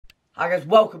Hi guys,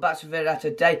 welcome back to the video.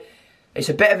 Today it's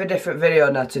a bit of a different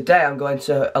video now. Today I'm going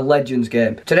to a Legends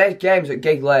game. Today's game's at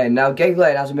Gigg Lane. Now Gigg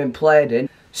Lane hasn't been played in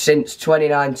since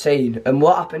 2019, and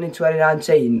what happened in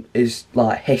 2019 is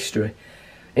like history.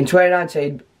 In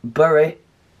 2019 Bury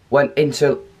went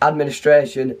into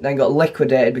administration, then got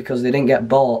liquidated because they didn't get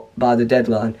bought by the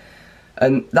deadline,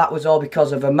 and that was all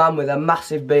because of a man with a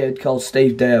massive beard called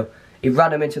Steve Dale. He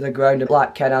ran him into the ground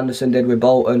like Ken Anderson did with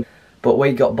Bolton. But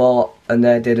we got bought and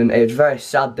they didn't. It was a very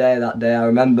sad day that day. I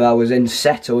remember I was in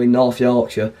Settle in North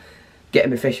Yorkshire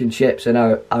getting me fish and chips, and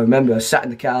I remember I was sat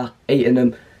in the car eating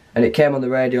them, and it came on the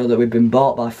radio that we'd been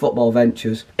bought by Football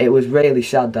Ventures. It was really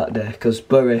sad that day because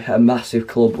Bury, a massive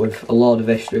club with a lot of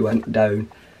history, went down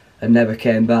and never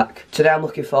came back. Today I'm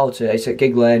looking forward to it. It's at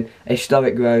Gigg Lane, a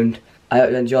historic ground. I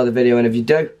hope you enjoy the video, and if you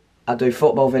do, I do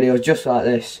football videos just like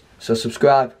this. So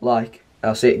subscribe, like, and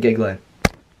I'll see you at Gigg Lane.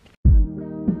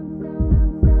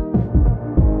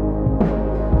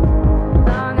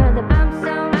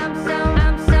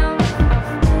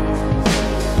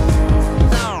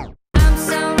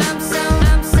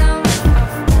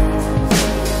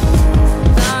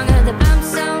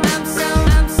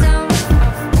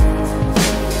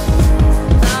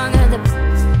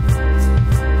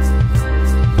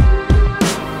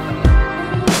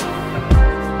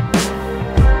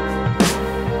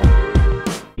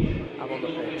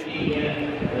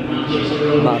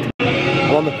 Mad.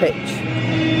 I'm on the pitch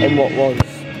in what was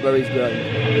Bury's ground.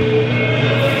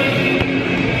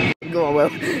 Go on, Will.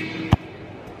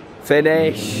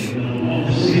 Finish.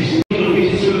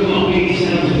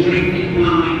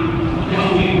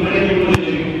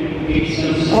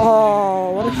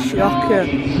 Oh, what a shocker.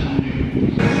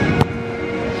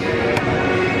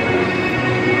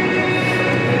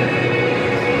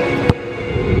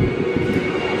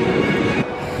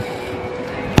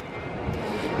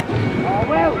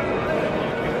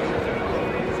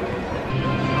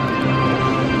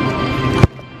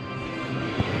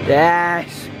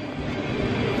 Yes!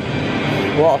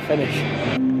 What a finish.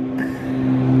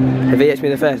 If he hits me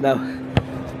in the face now.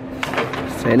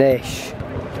 Finish.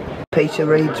 Peter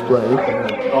Reid's playing.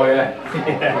 Oh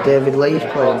yeah. David Lee's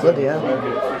playing, bloody hell.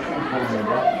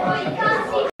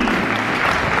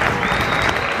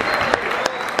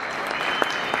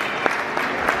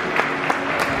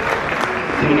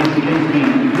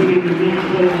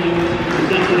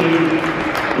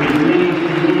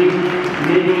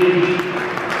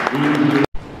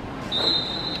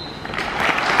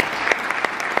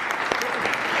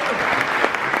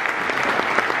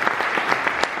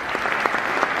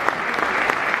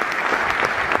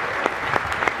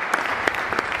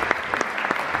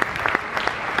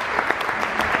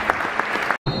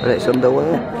 And it's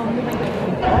underway.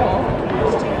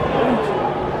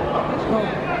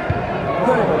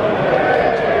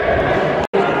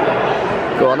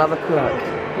 Go on, have a crack.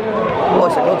 Oh,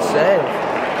 it's a good save.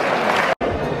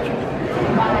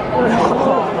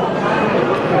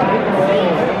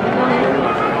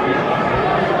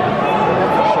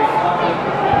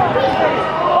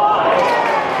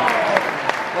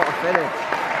 What a finish.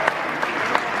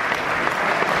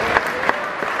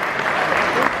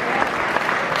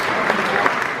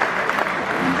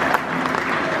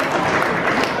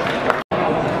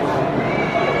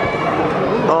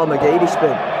 Oh, McGeady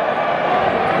spin.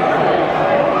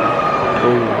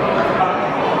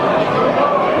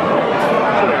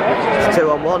 It's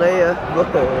 2-on-1 here.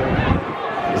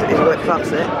 He's going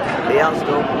past it. He has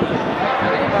done.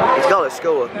 He's got to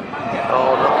score.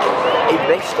 Oh no. He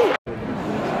missed it.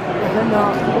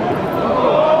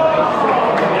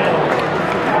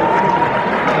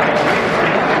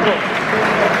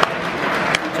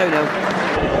 2-0.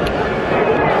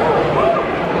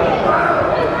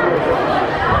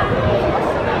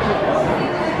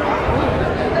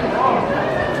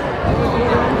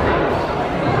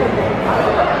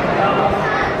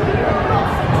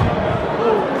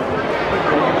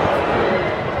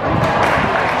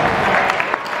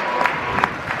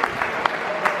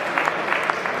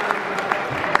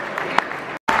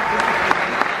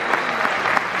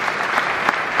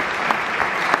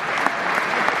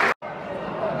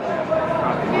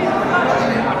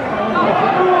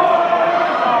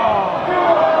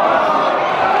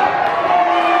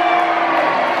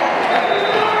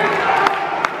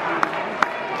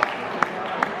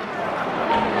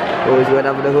 Oh, he's going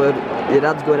having a word. Your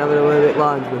dad's going having a word with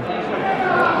linesman.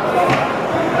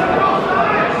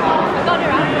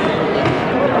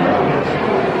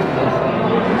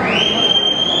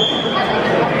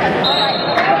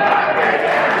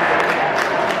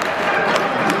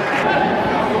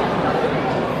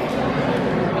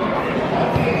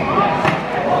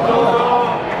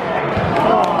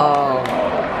 Oh.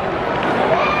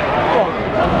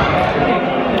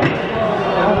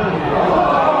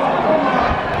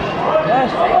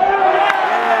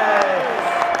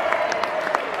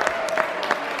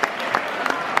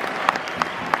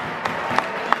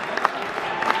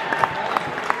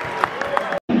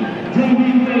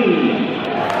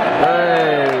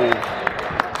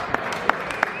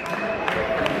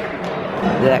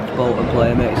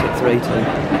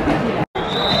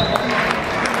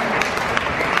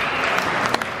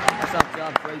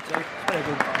 3-2. It's been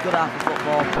a good half of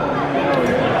football.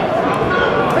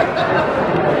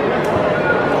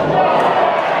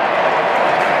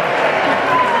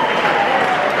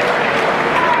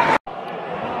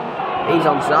 He's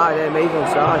onside, he's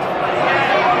onside.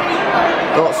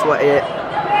 Don't sweat it.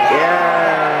 Yeah.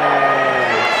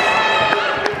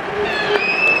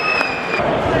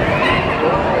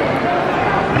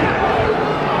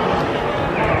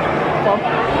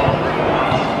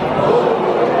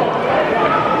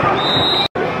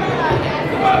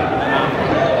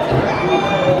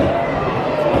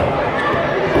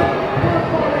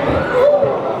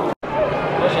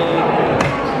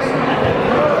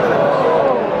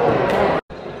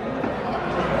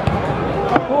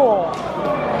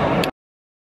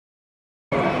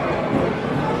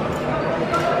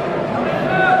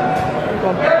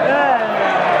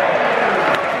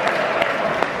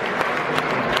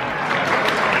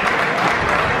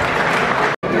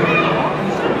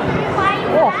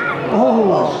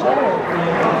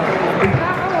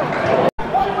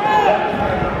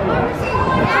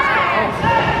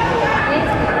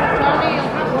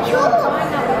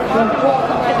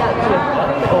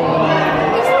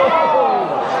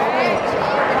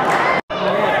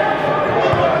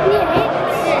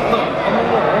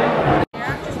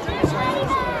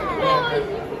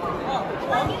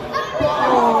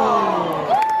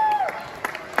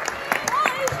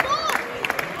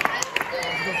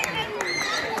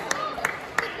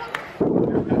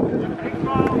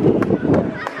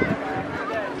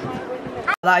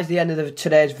 That is the end of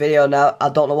today's video now. I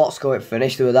don't know what score it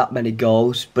finished, there were that many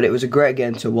goals, but it was a great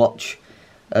game to watch.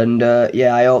 And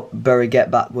yeah, I hope Bury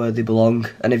get back where they belong.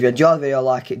 And if you enjoyed the video,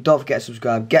 like it, don't forget to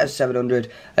subscribe, get us 700,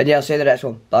 and yeah, I'll see you in the next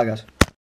one. Bye guys.